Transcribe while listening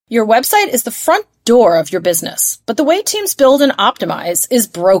Your website is the front door of your business, but the way teams build and optimize is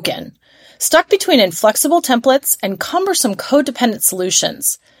broken. Stuck between inflexible templates and cumbersome code-dependent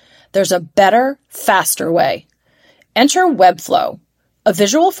solutions, there's a better, faster way. Enter Webflow, a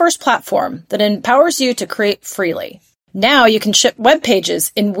visual-first platform that empowers you to create freely. Now you can ship web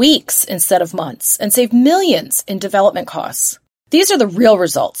pages in weeks instead of months and save millions in development costs. These are the real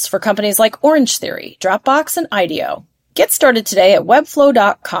results for companies like Orange Theory, Dropbox, and IDEO. Get started today at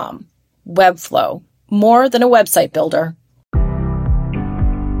webflow.com. Webflow, more than a website builder.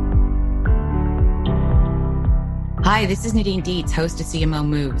 Hi, this is Nadine Dietz, host of CMO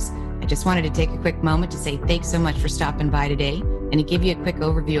Moves. I just wanted to take a quick moment to say thanks so much for stopping by today and to give you a quick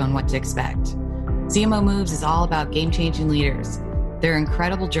overview on what to expect. CMO Moves is all about game-changing leaders, their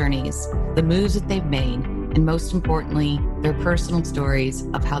incredible journeys, the moves that they've made, and most importantly, their personal stories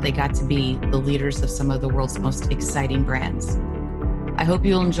of how they got to be the leaders of some of the world's most exciting brands. I hope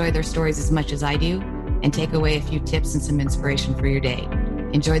you'll enjoy their stories as much as I do and take away a few tips and some inspiration for your day.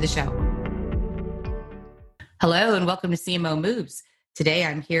 Enjoy the show. Hello and welcome to CMO Moves. Today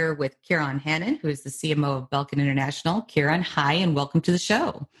I'm here with Kieran Hannon, who is the CMO of Belkin International. Kieran, hi and welcome to the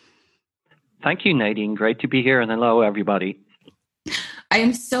show. Thank you, Nadine. Great to be here and hello, everybody. I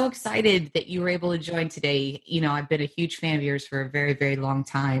am so excited that you were able to join today. You know, I've been a huge fan of yours for a very, very long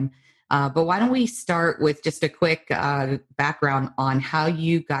time. But why don't we start with just a quick background on how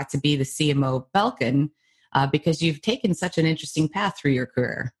you got to be the CMO of Belkin, because you've taken such an interesting path through your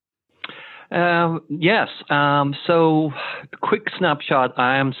career. Yes. So quick snapshot.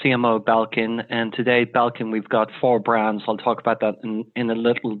 I am CMO of Belkin, and today at Belkin we've got 4 brands. I'll talk about that in a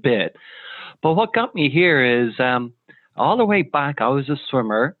little bit. But what got me here is all the way back, I was a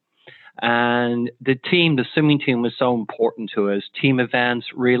swimmer, and the swimming team was so important to us, team events,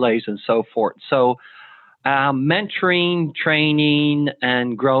 relays, and so forth. So mentoring, training,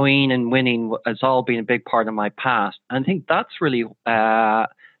 and growing and winning has all been a big part of my past. And I think that's really the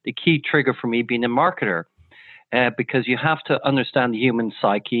key trigger for me being a marketer, because you have to understand the human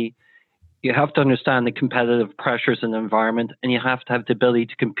psyche, you have to understand the competitive pressures in the environment, and you have to have the ability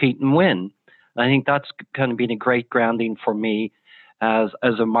to compete and win. I think that's kind of been a great grounding for me as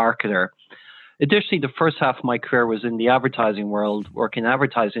a marketer. Additionally, the first half of my career was in the advertising world, working in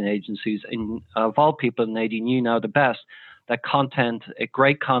advertising agencies. And of all people, Nadine, you know the best, that content,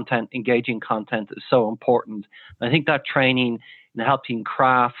 great content, engaging content is so important. I think that training in helping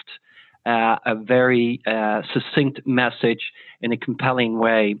craft a very succinct message in a compelling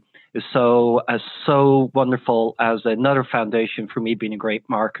way is so wonderful as another foundation for me being a great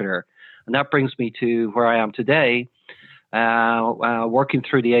marketer. And that brings me to where I am today, working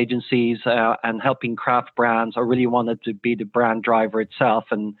through the agencies and helping craft brands. I really wanted to be the brand driver itself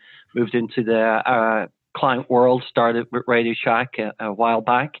and moved into the client world, started with Radio Shack a while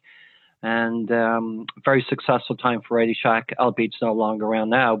back. And very successful time for Radio Shack, albeit it's no longer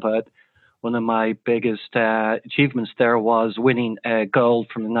around now. But one of my biggest achievements there was winning gold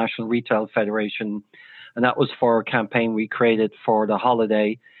from the National Retail Federation. And that was for a campaign we created for the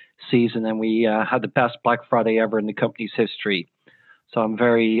holiday season, and we had the best Black Friday ever in the company's history. So I'm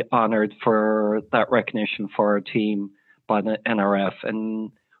very honored for that recognition for our team by the NRF.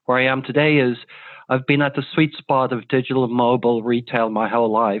 And where I am today is I've been at the sweet spot of digital and mobile retail my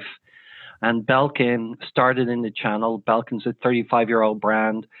whole life. And Belkin started in the channel. Belkin's a 35-year-old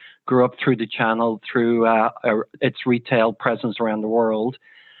brand, grew up through the channel, through its retail presence around the world.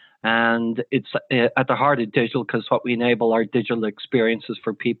 And it's at the heart of digital because what we enable are digital experiences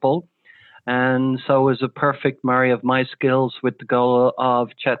for people. And so it was a perfect marry of my skills with the goal of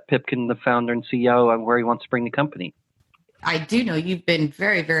Chet Pipkin, the founder and CEO, and where he wants to bring the company. I do know you've been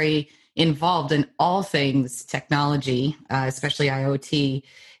very, very involved in all things technology, especially IoT.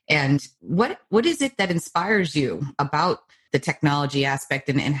 And what is it that inspires you about the technology aspect,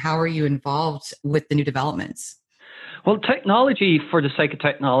 and how are you involved with the new developments? Well, technology for the sake of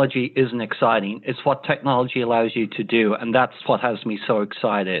technology isn't exciting. It's what technology allows you to do, and that's what has me so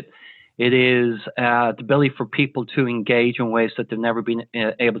excited. It is the ability for people to engage in ways that they've never been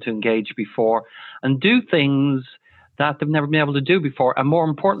able to engage before and do things that they've never been able to do before, and more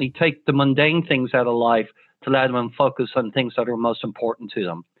importantly, take the mundane things out of life to allow them to focus on things that are most important to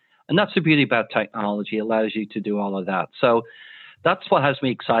them. And that's the beauty about technology. It allows you to do all of that. So that's what has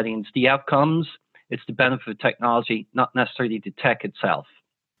me exciting. It's the outcomes. It's the benefit of technology, not necessarily the tech itself.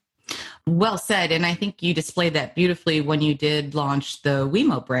 Well said. And I think you displayed that beautifully when you did launch the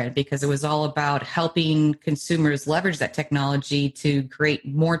Wemo brand, because it was all about helping consumers leverage that technology to create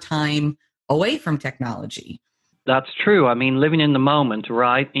more time away from technology. That's true. I mean, living in the moment,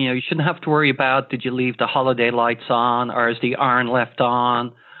 right? You know, you shouldn't have to worry about, did you leave the holiday lights on, or is the iron left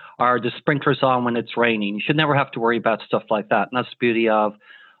on, Are the sprinklers on when it's raining? You should never have to worry about stuff like that. And that's the beauty of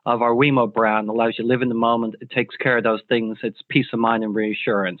our Wemo brand. It allows you to live in the moment. It takes care of those things. It's peace of mind and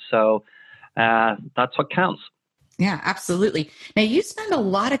reassurance. So that's what counts. Yeah, absolutely. Now, you spend a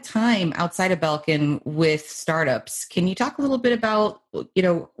lot of time outside of Belkin with startups. Can you talk a little bit about,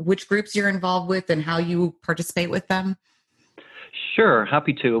 which groups you're involved with and how you participate with them? Sure,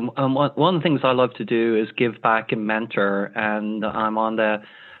 happy to. One of the things I love to do is give back and mentor, and I'm on the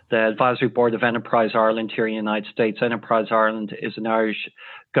advisory board of Enterprise Ireland here in the United States. Enterprise Ireland is an Irish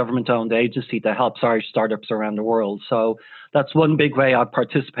government-owned agency that helps Irish startups around the world. So that's one big way I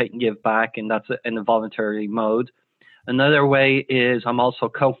participate and give back, and that's in a voluntary mode. Another way is I'm also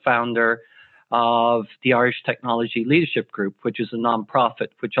co-founder of the Irish Technology Leadership Group, which is a nonprofit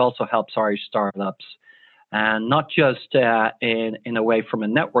which also helps Irish startups. And not just in a way from a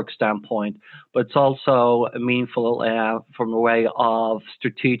network standpoint, but it's also meaningful from a way of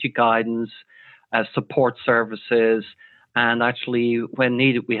strategic guidance, support services, and actually, when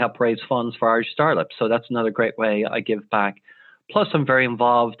needed, we help raise funds for Irish startups. So that's another great way I give back. Plus, I'm very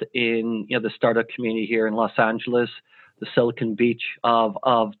involved in the startup community here in Los Angeles, the Silicon Beach of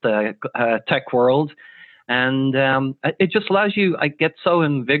the tech world. And it just allows you, I get so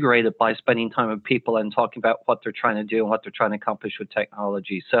invigorated by spending time with people and talking about what they're trying to do and what they're trying to accomplish with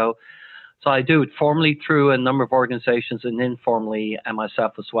technology. So I do it formally through a number of organizations and informally and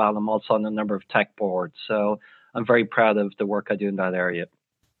myself as well. I'm also on a number of tech boards. So I'm very proud of the work I do in that area.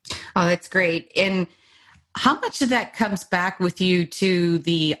 Oh, that's great. And how much of that comes back with you to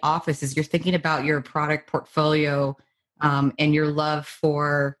the office as you're thinking about your product portfolio and your love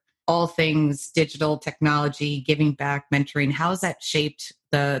for all things digital technology, giving back, mentoring? How has that shaped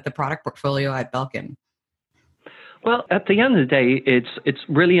the product portfolio at Belkin? Well, at the end of the day, it's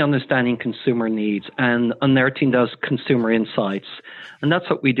really understanding consumer needs and unearthing those consumer insights. And that's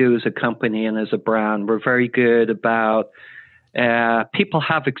what we do as a company and as a brand. We're very good about people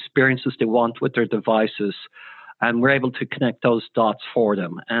have experiences they want with their devices, and we're able to connect those dots for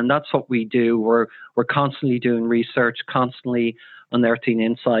them. And that's what we do. We're constantly doing research, constantly unearthing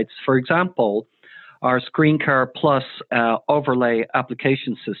insights. For example, our ScreenCar Plus overlay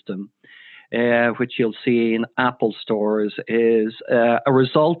application system, which you'll see in Apple stores, is a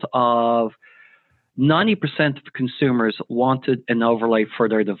result of 90% of consumers wanted an overlay for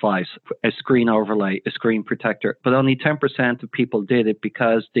their device, a screen overlay, a screen protector, but only 10% of people did it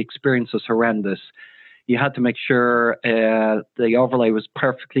because the experience was horrendous. You had to make sure the overlay was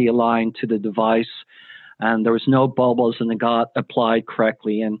perfectly aligned to the device and there was no bubbles and it got applied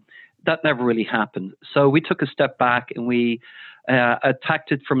correctly. And that never really happened. So we took a step back and we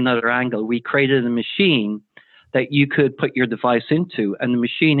attacked it from another angle. We created a machine that you could put your device into, and the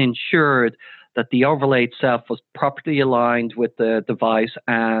machine ensured that the overlay itself was properly aligned with the device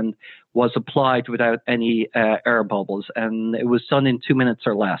and was applied without any air bubbles. And it was done in 2 minutes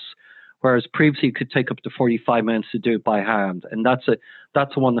or less, whereas previously it could take up to 45 minutes to do it by hand. And that's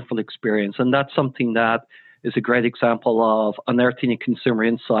a wonderful experience. And that's something that is a great example of unearthing a consumer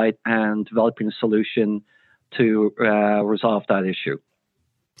insight and developing a solution to resolve that issue.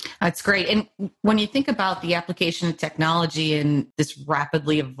 That's great. And when you think about the application of technology in this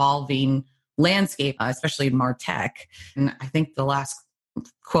rapidly evolving landscape, especially in MarTech, and I think the last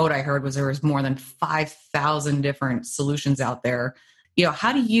quote I heard was there was more than 5,000 different solutions out there.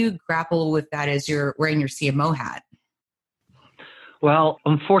 How do you grapple with that as you're wearing your CMO hat? Well,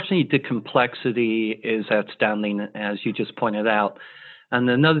 unfortunately, the complexity is outstanding, as you just pointed out. And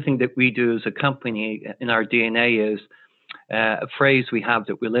another thing that we do as a company in our DNA is a phrase we have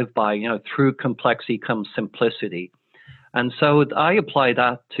that we live by, through complexity comes simplicity. And so I apply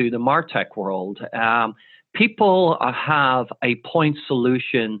that to the MarTech world. People have a point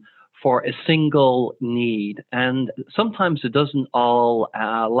solution for a single need, and sometimes it doesn't all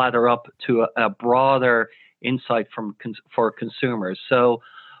ladder up to a broader insight for consumers. So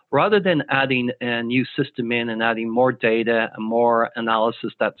rather than adding a new system in and adding more data and more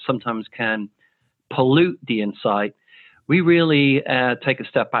analysis that sometimes can pollute the insight, we really take a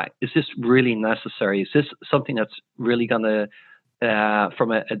step back. Is this really necessary? Is this something that's really going to,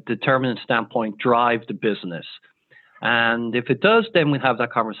 from a determinant standpoint, drive the business? And if it does, then we have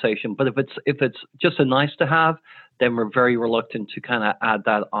that conversation. But if it's just a nice to have, then we're very reluctant to kind of add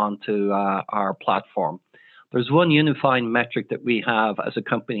that onto our platform. There's one unifying metric that we have as a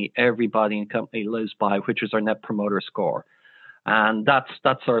company, everybody in the company lives by, which is our Net Promoter Score. And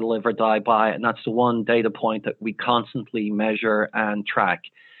that's our live or die by, and that's the one data point that we constantly measure and track.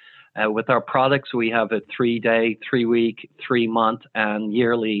 With our products, we have a 3-day, 3-week, 3-month, and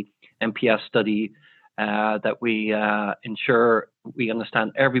yearly NPS study that we ensure we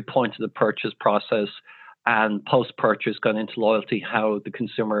understand every point of the purchase process and post-purchase going into loyalty, how the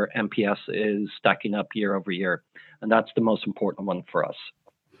consumer NPS is stacking up year over year. And that's the most important one for us.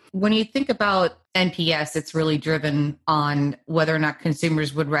 When you think about NPS, it's really driven on whether or not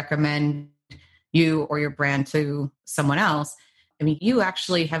consumers would recommend you or your brand to someone else. I mean, you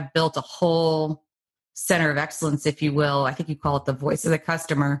actually have built a whole center of excellence, if you will. I think you call it the voice of the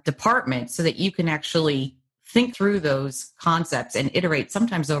customer department, so that you can actually think through those concepts and iterate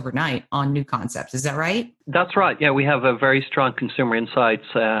sometimes overnight on new concepts. Is that right? That's right. Yeah, we have a very strong consumer insights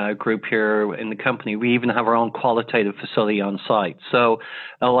group here in the company. We even have our own qualitative facility on site. So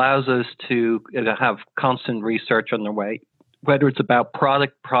it allows us to have constant research on the way, whether it's about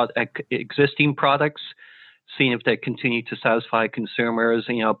existing products, seeing if they continue to satisfy consumers,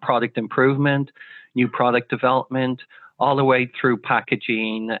 product improvement, new product development, all the way through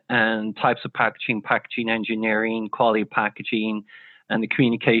packaging and types of packaging, packaging engineering, quality of packaging, and the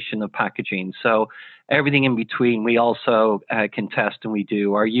communication of packaging. So everything in between, we also can test, and we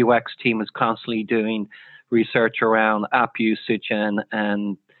do. Our UX team is constantly doing research around app usage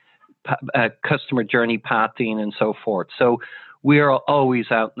and customer journey pathing and so forth. So we are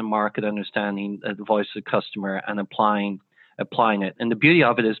always out in the market understanding the voice of the customer and applying it. And the beauty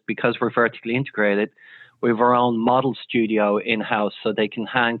of it is, because we're vertically integrated, we have our own model studio in-house, so they can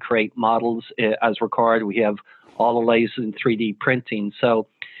hand create models as required. We have all the lasers in 3D printing. So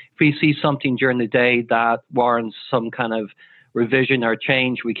if we see something during the day that warrants some kind of revision or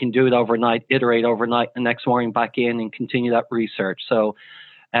change, we can do it overnight, iterate overnight, the next morning back in and continue that research. So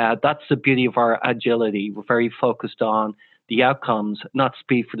that's the beauty of our agility. We're very focused on the outcomes, not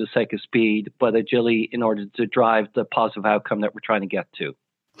speed for the sake of speed, but agility in order to drive the positive outcome that we're trying to get to.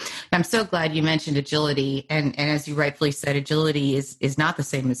 I'm so glad you mentioned agility. And as you rightfully said, agility is not the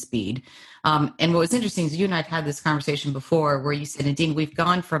same as speed. And what was interesting is you and I had this conversation before where you said, Nadine, we've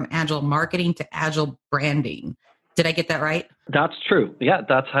gone from agile marketing to agile branding. Did I get that right? That's true. Yeah,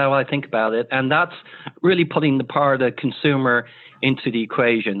 that's how I think about it. And that's really putting the part of the consumer into the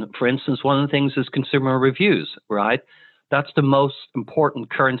equation. For instance, one of the things is consumer reviews, right? That's the most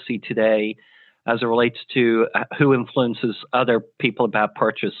important currency today as it relates to who influences other people about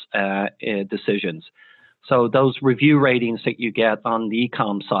purchase decisions. So those review ratings that you get on the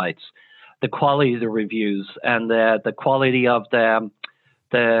e-com sites, the quality of the reviews, and the quality of the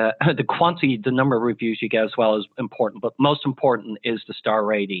quantity, the number of reviews you get as well is important. But most important is the star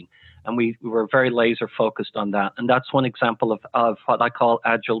rating. And we were very laser focused on that. And that's one example of what I call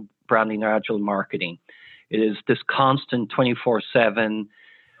agile branding or agile marketing. It is this constant 24/7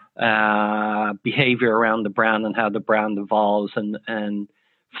 behavior around the brand and how the brand evolves and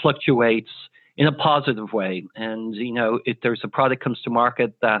fluctuates in a positive way. And, if there's a product comes to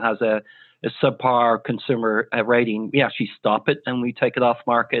market that has a subpar consumer rating, we actually stop it and we take it off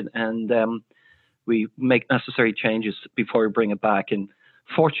market, and we make necessary changes before we bring it back. And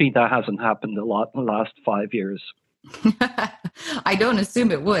fortunately, that hasn't happened a lot in the last 5 years. I don't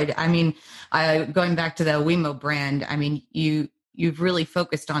assume it would. I mean, going back to the Wemo brand, I mean, you've really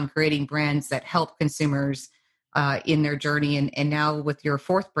focused on creating brands that help consumers in their journey. And now with your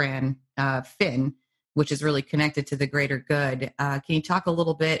fourth brand, Finn, which is really connected to the greater good. Can you talk a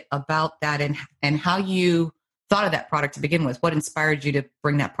little bit about that and how you thought of that product to begin with? What inspired you to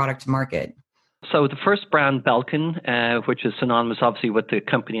bring that product to market? So the first brand, Belkin, which is synonymous obviously with the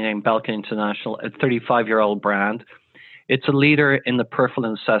company name Belkin International, a 35-year-old brand. It's a leader in the peripheral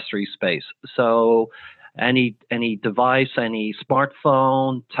and accessory space. So any device, any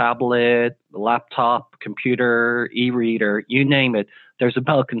smartphone, tablet, laptop, computer, e-reader, you name it, there's a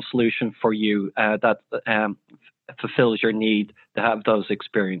Belkin solution for you that fulfills your need to have those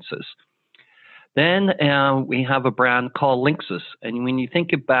experiences. Then we have a brand called Linksys. And when you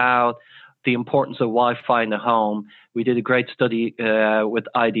think about the importance of Wi-Fi in the home, we did a great study with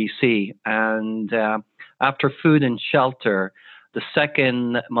IDC. And after food and shelter, the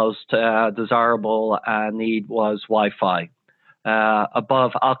second most desirable need was Wi-Fi,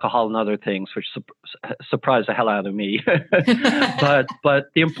 above alcohol and other things, which surprised the hell out of me. but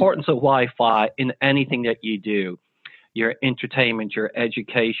the importance of Wi-Fi in anything that you do, your entertainment, your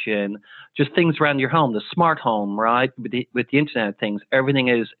education, just things around your home, the smart home, right? With the Internet of Things, everything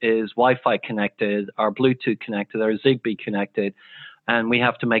is Wi-Fi connected, or Bluetooth connected, or Zigbee connected. And we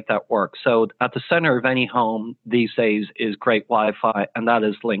have to make that work. So at the center of any home these days is great Wi-Fi, and that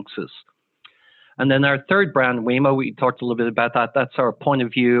is Linksys. And then our third brand, Wemo, we talked a little bit about that. That's our point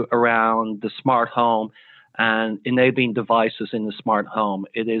of view around the smart home and enabling devices in the smart home.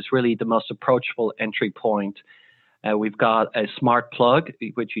 It is really the most approachable entry point We've got a smart plug,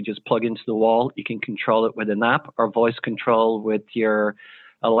 which you just plug into the wall. You can control it with an app or voice control with your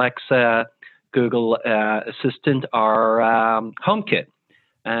Alexa, Google Assistant, or HomeKit.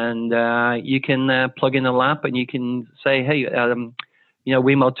 And you can plug in a lamp and you can say, hey,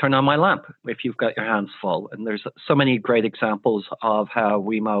 Wemo, turn on my lamp if you've got your hands full. And there's so many great examples of how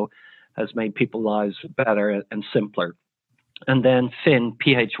Wemo has made people's lives better and simpler. And then Phyn,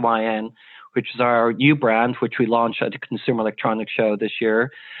 Phyn, which is our new brand, which we launched at the Consumer Electronics Show this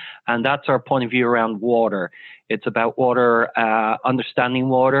year. And that's our point of view around water. It's about water, understanding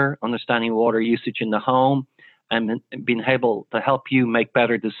water usage in the home, and being able to help you make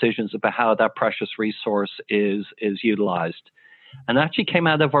better decisions about how that precious resource is utilized. And that actually came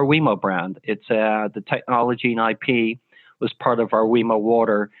out of our Wemo brand. It's the technology and IP was part of our Wemo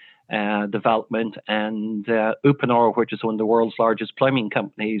water development, and Uponor, which is one of the world's largest plumbing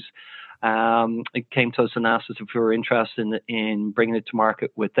companies, it came to us and asked us if we were interested in bringing it to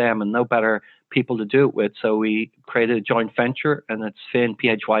market with them, and no better people to do it with. So we created a joint venture, and it's Phyn,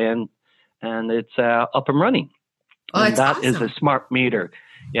 Phyn, and it's up and running. Oh, and that awesome. is a smart meter.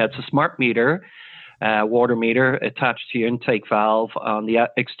 Yeah, it's a smart meter, water meter attached to your intake valve on the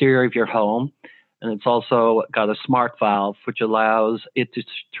exterior of your home. And it's also got a smart valve, which allows it to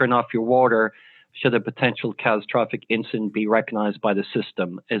turn off your water should a potential catastrophic incident be recognized by the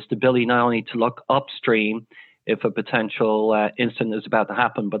system. It's the ability not only to look upstream if a potential incident is about to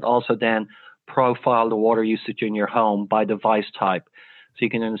happen, but also then profile the water usage in your home by device type. So you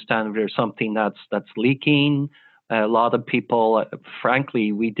can understand if there's something that's leaking. A lot of people,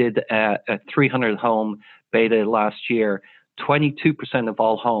 frankly, we did a 300 home beta last year. 22% of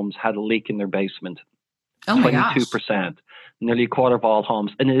all homes had a leak in their basement. Oh my gosh. 22%, nearly a quarter of all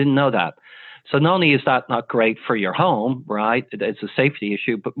homes, and they didn't know that. So not only is that not great for your home, right? It's a safety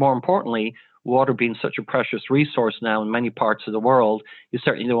issue, but more importantly, water being such a precious resource now in many parts of the world, you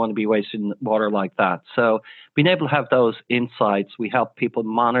certainly don't want to be wasting water like that. So being able to have those insights, we help people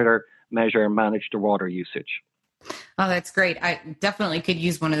monitor, measure, and manage their water usage. Oh, that's great. I definitely could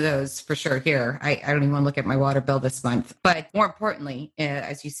use one of those for sure here. I don't even want to look at my water bill this month. But more importantly,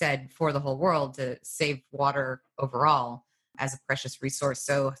 as you said, for the whole world to save water overall as a precious resource.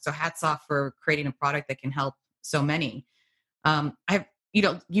 So hats off for creating a product that can help so many.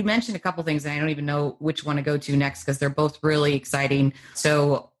 You mentioned a couple things, and I don't even know which one to go to next because they're both really exciting.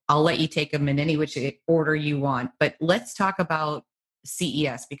 So I'll let you take them in any which order you want. But let's talk about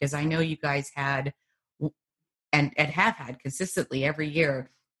CES, because I know you guys had and have had consistently every year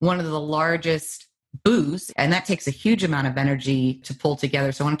one of the largest booths, and that takes a huge amount of energy to pull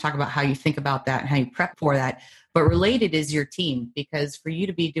together. So I want to talk about how you think about that and how you prep for that. But related is your team, because for you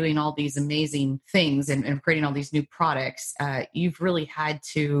to be doing all these amazing things and creating all these new products, you've really had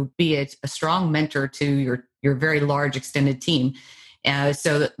to be a strong mentor to your very large extended team.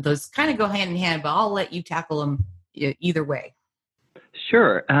 So those kind of go hand in hand, but I'll let you tackle them either way.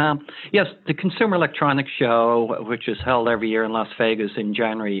 Sure. Yes, the Consumer Electronics Show, which is held every year in Las Vegas in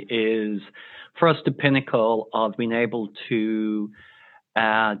January, is for us the pinnacle of being able to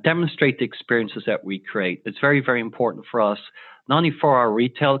demonstrate the experiences that we create. It's very, very important for us, not only for our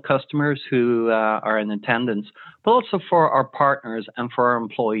retail customers who are in attendance, but also for our partners and for our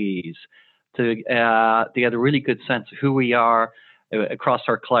employees to get a really good sense of who we are across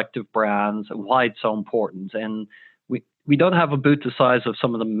our collective brands and why it's so important. And we don't have a booth the size of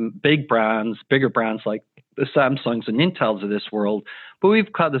some of the bigger brands like the Samsungs and Intels of this world, but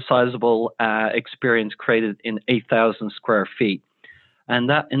we've got a sizable experience created in 8,000 square feet. And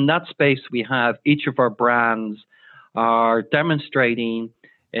that in that space, we have each of our brands are demonstrating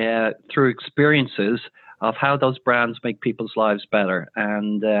through experiences of how those brands make people's lives better.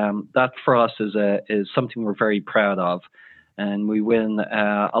 And that for us is something we're very proud of. And we win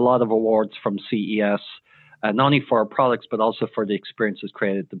a lot of awards from CES, not only for our products, but also for the experiences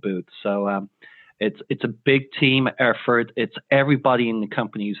created at the booth. So it's a big team effort. It's everybody in the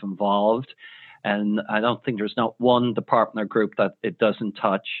company is involved. And I don't think there's not one department or group that it doesn't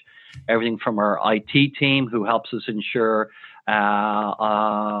touch. Everything from our IT team, who helps us ensure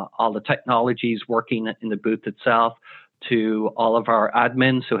all the technology is working in the booth itself, to all of our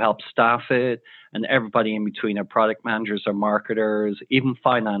admins who help staff it, and everybody in between, our product managers, our marketers, even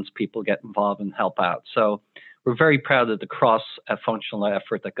finance people get involved and help out. So we're very proud of the cross-functional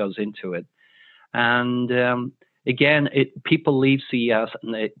effort that goes into it. And again, people leave CES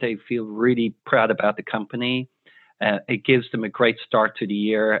and they feel really proud about the company. It gives them a great start to the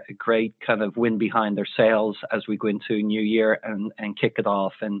year, a great kind of wind behind their sails as we go into a new year and kick it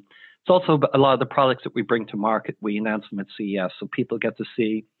off. And it's also a lot of the products that we bring to market, we announce them at CES, so people get to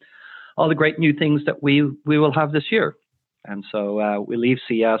see all the great new things that we will have this year. And so we leave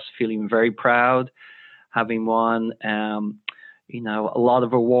CES feeling very proud, having won a lot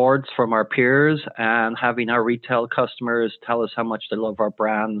of awards from our peers, and having our retail customers tell us how much they love our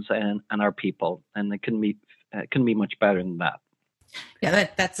brands and our people. And it can be much better than that. Yeah,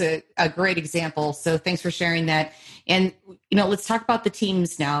 that's a great example. So thanks for sharing that. And, let's talk about the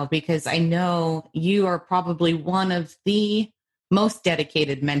teams now, because I know you are probably one of the most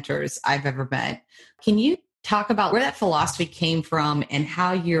dedicated mentors I've ever met. Can you talk about where that philosophy came from and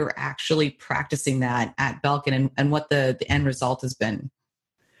how you're actually practicing that at Belkin and what the end result has been?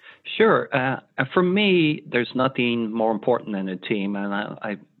 Sure. For me, there's nothing more important than a team.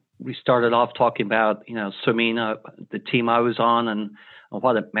 And we started off talking about, Samina, the team I was on, and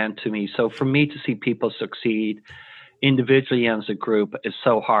what it meant to me. So for me to see people succeed individually and as a group is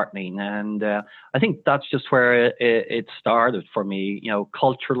so heartening. And I think that's just where it started for me.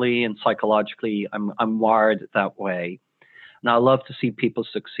 Culturally and psychologically, I'm wired that way. And I love to see people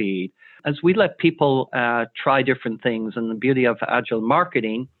succeed. As we let people try different things, and the beauty of agile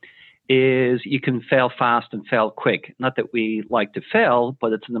marketing is you can fail fast and fail quick. Not that we like to fail,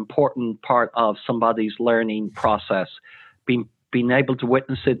 but it's an important part of somebody's learning process. Being able to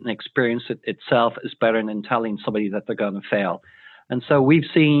witness it and experience it itself is better than telling somebody that they're going to fail. And so we've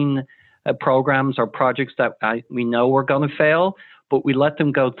seen programs or projects that we know we're going to fail, but we let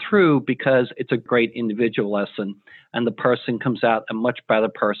them go through because it's a great individual lesson, and the person comes out a much better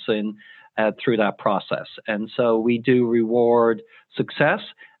person through that process. And so we do reward success,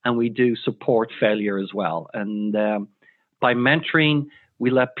 and we do support failure as well. And by mentoring, we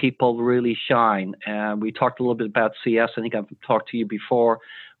let people really shine. We talked a little bit about CS. I think I've talked to you before.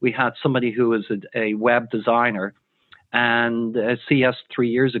 We had somebody who was a web designer, and CS 3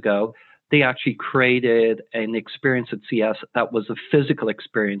 years ago, they actually created an experience at CS that was a physical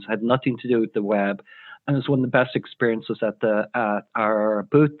experience, had nothing to do with the web, and it was one of the best experiences at our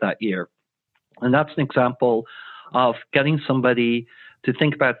booth that year. And that's an example of getting somebody to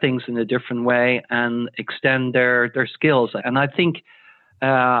think about things in a different way and extend their skills. And I think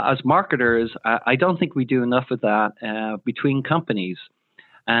as marketers, I don't think we do enough of that between companies.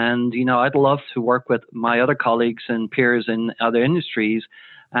 And, I'd love to work with my other colleagues and peers in other industries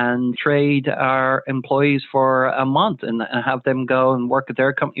and trade our employees for a month and have them go and work at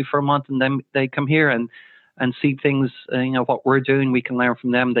their company for a month, and then they come here and see things, what we're doing. We can learn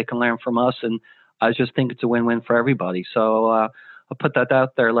from them, they can learn from us, and I just think it's a win-win for everybody. So I'll put that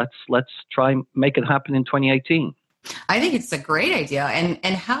out there. Let's try and make it happen in 2018. I think it's a great idea.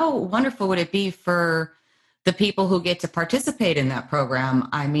 And how wonderful would it be for the people who get to participate in that program?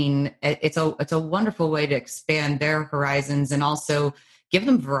 I mean, it's a wonderful way to expand their horizons and also give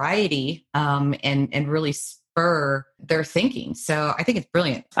them variety and really spur their thinking. So I think it's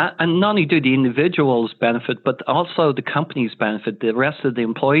brilliant. And not only do the individuals benefit, but also the companies benefit, the rest of the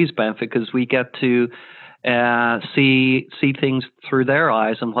employees benefit, because we get to see things through their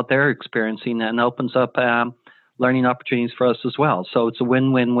eyes and what they're experiencing, and opens up learning opportunities for us as well. So it's a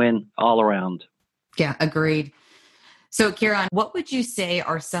win-win-win all around. Yeah, agreed. So Kieran, what would you say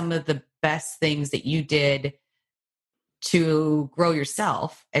are some of the best things that you did to grow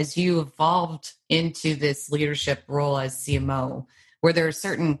yourself as you evolved into this leadership role as CMO? Were there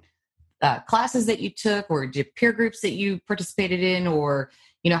certain classes that you took, or peer groups that you participated in, or,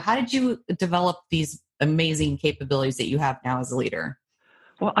 how did you develop these amazing capabilities that you have now as a leader?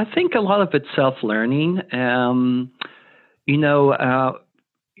 Well, I think a lot of it's self-learning.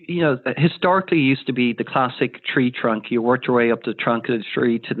 Historically it used to be the classic tree trunk. You worked your way up the trunk of the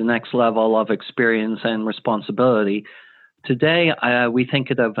tree to the next level of experience and responsibility. Today, we think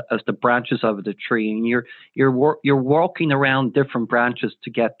of as the branches of the tree, and you're walking around different branches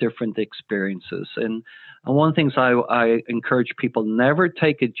to get different experiences. And one of the things I encourage people: never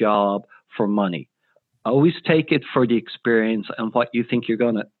take a job for money. Always take it for the experience and what you think you're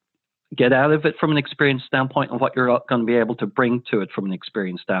going to get out of it from an experience standpoint, and what you're going to be able to bring to it from an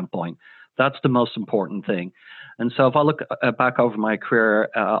experience standpoint. That's the most important thing. And so if I look back over my career,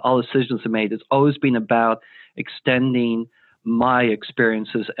 all the decisions I made, it's always been about extending my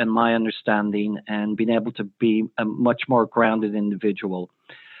experiences and my understanding and being able to be a much more grounded individual.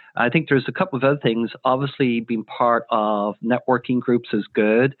 I think there's a couple of other things. Obviously, being part of networking groups is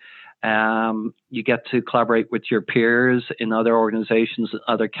good. You get to collaborate with your peers in other organizations,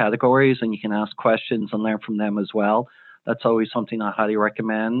 other categories, and you can ask questions and learn from them as well. That's always something I highly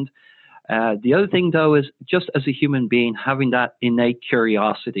recommend. The other thing, though, is just as a human being, having that innate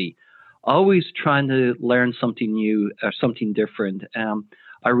curiosity, always trying to learn something new or something different.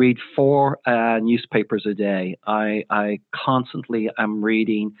 I read 4 newspapers a day. I constantly am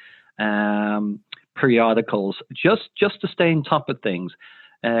reading periodicals, just to stay on top of things.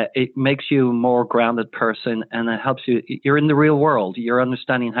 It makes you a more grounded person, and it helps you. You're in the real world. You're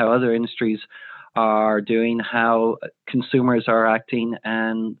understanding how other industries are doing, how consumers are acting,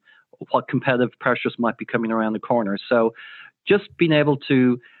 and what competitive pressures might be coming around the corner. So just being able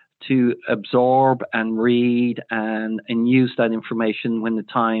to absorb and read and use that information when the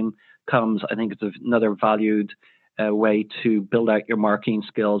time comes, I think it's another valued way to build out your marketing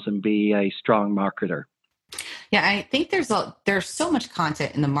skills and be a strong marketer. Yeah, I think there's so much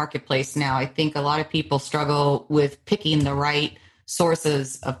content in the marketplace now. I think a lot of people struggle with picking the right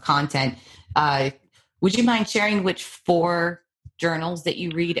sources of content. Would you mind sharing which 4 journals that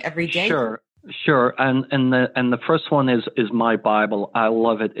you read every day? Sure. And the first one is my Bible. I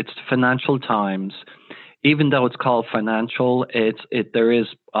love it. It's the Financial Times. Even though it's called financial, there is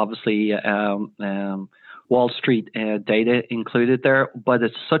obviously Wall Street data included there, but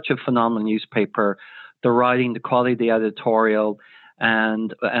it's such a phenomenal newspaper. The writing, the quality of the editorial,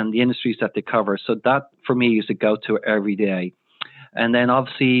 and the industries that they cover. So that for me is a go-to every day. And then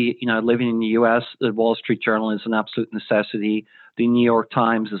obviously, living in the US, the Wall Street Journal is an absolute necessity. The New York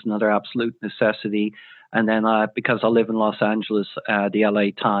Times is another absolute necessity. And then because I live in Los Angeles, the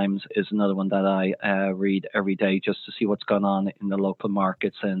LA Times is another one that I read every day just to see what's going on in the local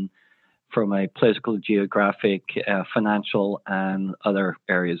markets and from a political, geographic, financial, and other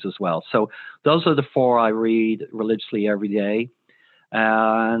areas as well. So those are the 4 I read religiously every day,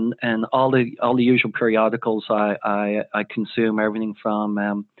 and all the usual periodicals I consume, everything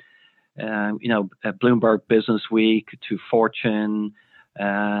from Bloomberg Business Week to Fortune,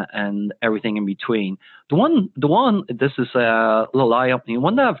 and everything in between. The one this is a little eye-opening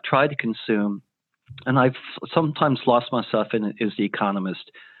one that I've tried to consume, and I've sometimes lost myself in it, is The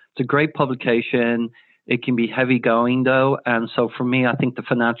Economist. It's a great publication. It can be heavy going though. And so for me, I think the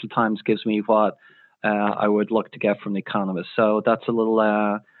Financial Times gives me what I would look to get from The Economist. So that's a little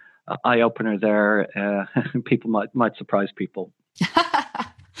eye opener there. People might surprise people.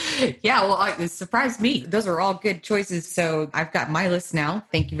 Yeah, well, it surprised me. Those are all good choices. So I've got my list now.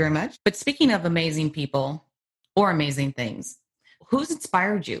 Thank you very much. But speaking of amazing people or amazing things, who's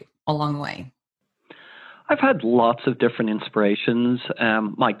inspired you along the way? I've had lots of different inspirations.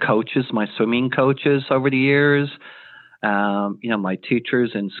 My coaches, my swimming coaches over the years, my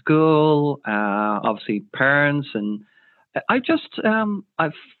teachers in school, obviously parents. And I just,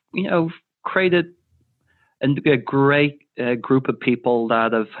 I've created a great group of people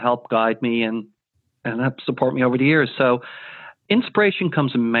that have helped guide me and help support me over the years. So inspiration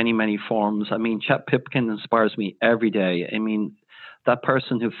comes in many, many forms. I mean, Chet Pipkin inspires me every day. I mean, that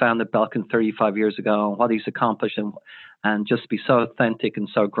person who founded Belkin 35 years ago and what he's accomplished and just be so authentic and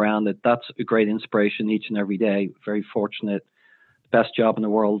so grounded, that's a great inspiration each and every day. Very fortunate. Best job in the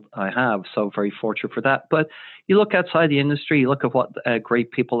world I have, so very fortunate for that. But you look outside the industry, you look at what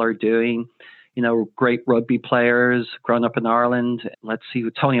great people are doing. Great rugby players growing up in Ireland. Let's see,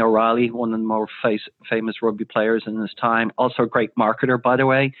 Tony O'Reilly, one of the more famous rugby players in his time. Also a great marketer, by the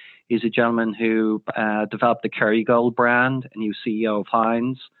way. He's a gentleman who developed the Kerrygold brand, and he was CEO of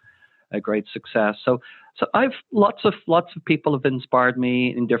Heinz, a great success. So I've lots of people have inspired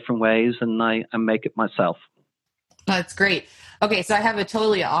me in different ways, and I make it myself. That's great. Okay, so I have a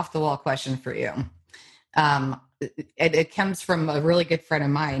totally off the wall question for you. It comes from a really good friend of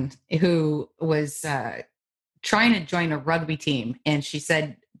mine who was trying to join a rugby team. And she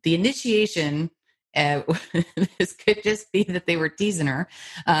said the initiation, this could just be that they were teasing her,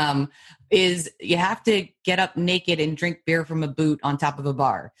 is you have to get up naked and drink beer from a boot on top of a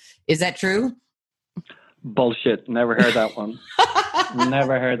bar. Is that true? Bullshit. Never heard that one.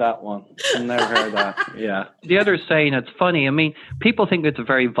 Never heard that one. Never heard that. Yeah. The other saying, it's funny. I mean, people think it's a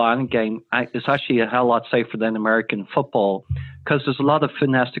very violent game. It's actually a hell lot safer than American football because there's a lot of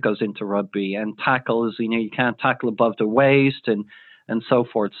finesse that goes into rugby and tackles. You can't tackle above the waist and so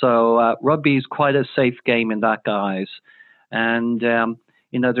forth. So rugby is quite a safe game in that, guys. And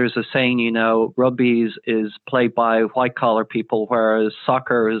there's a saying, rugby is played by white collar people, whereas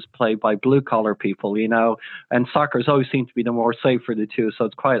soccer is played by blue collar people, and soccer's always seemed to be the more safer of the two. So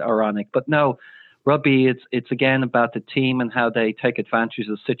it's quite ironic, but no, rugby, it's again about the team and how they take advantage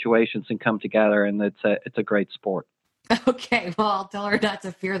of situations and come together. And it's a great sport. Okay, well, I'll tell her not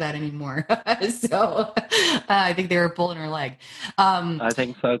to fear that anymore. So I think they were pulling her leg. I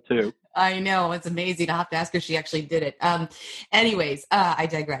think so too. I know. It's amazing. I'll have to ask her if she actually did it. Anyways, I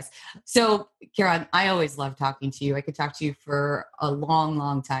digress. So, Kieran, I always love talking to you. I could talk to you for a long,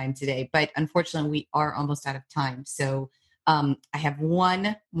 long time today, but unfortunately, we are almost out of time. So I have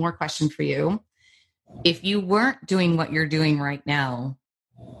one more question for you. If you weren't doing what you're doing right now,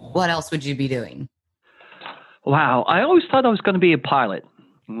 what else would you be doing? Wow. I always thought I was going to be a pilot.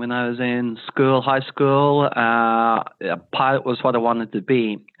 When I was in school, high school, a pilot was what I wanted to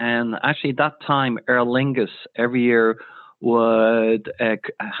be. And actually, at that time, Aer Lingus every year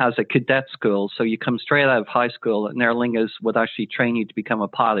has a cadet school. So you come straight out of high school, and Aer Lingus would actually train you to become a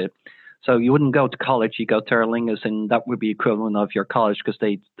pilot. So you wouldn't go to college, you go to Aer Lingus, and that would be equivalent of your college because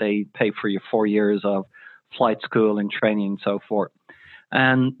they pay for your 4 years of flight school and training and so forth.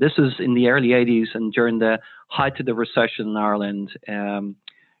 And this is in the early 80s, and during the height of the recession in Ireland,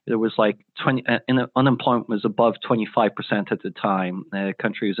 there was like unemployment was above 25% at the time. The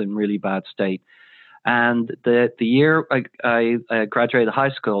country was in really bad state. And the year I graduated high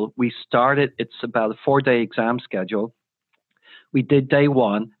school, we started, it's about a 4-day exam schedule. We did day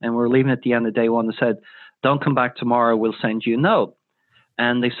one, and we were leaving at the end of day one. They said, don't come back tomorrow, we'll send you a note.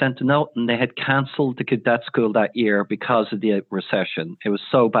 And they sent a note, and they had canceled the cadet school that year because of the recession. It was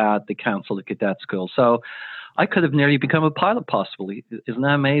so bad, they canceled the cadet school. So I could have nearly become a pilot, possibly. Isn't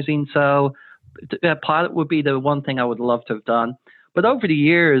that amazing? So a pilot would be the one thing I would love to have done. But over the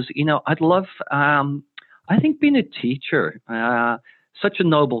years, I'd love, I think being a teacher, such a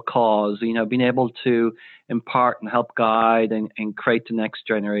noble cause, being able to impart and help guide and create the next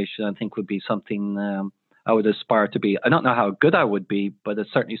generation, I think would be something I would aspire to be. I don't know how good I would be, but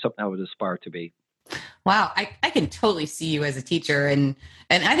it's certainly something I would aspire to be. Wow, I can totally see you as a teacher, and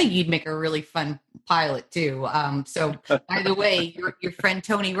I think you'd make a really fun pilot too. So, by the way, your friend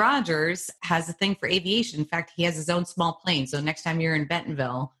Tony Rogers has a thing for aviation. In fact, he has his own small plane. So next time you're in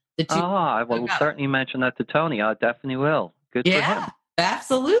Bentonville, I will certainly mention that to Tony. I definitely will. Good for him.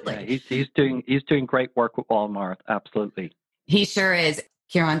 Absolutely. Yeah, he's doing great work with Walmart. Absolutely. He sure is.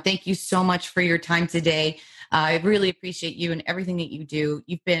 Kieran, thank you so much for your time today. I really appreciate you and everything that you do.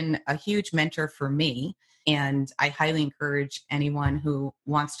 You've been a huge mentor for me, and I highly encourage anyone who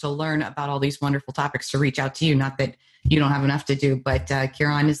wants to learn about all these wonderful topics to reach out to you. Not that you don't have enough to do, but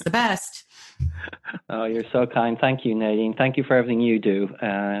Kieran is the best. Oh, you're so kind. Thank you, Nadine. Thank you for everything you do.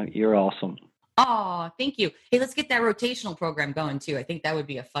 You're awesome. Oh, thank you. Hey, let's get that rotational program going too. I think that would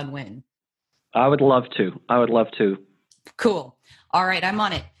be a fun win. I would love to. Cool. All right, I'm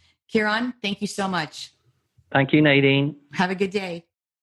on it. Kieran, thank you so much. Thank you, Nadine. Have a good day.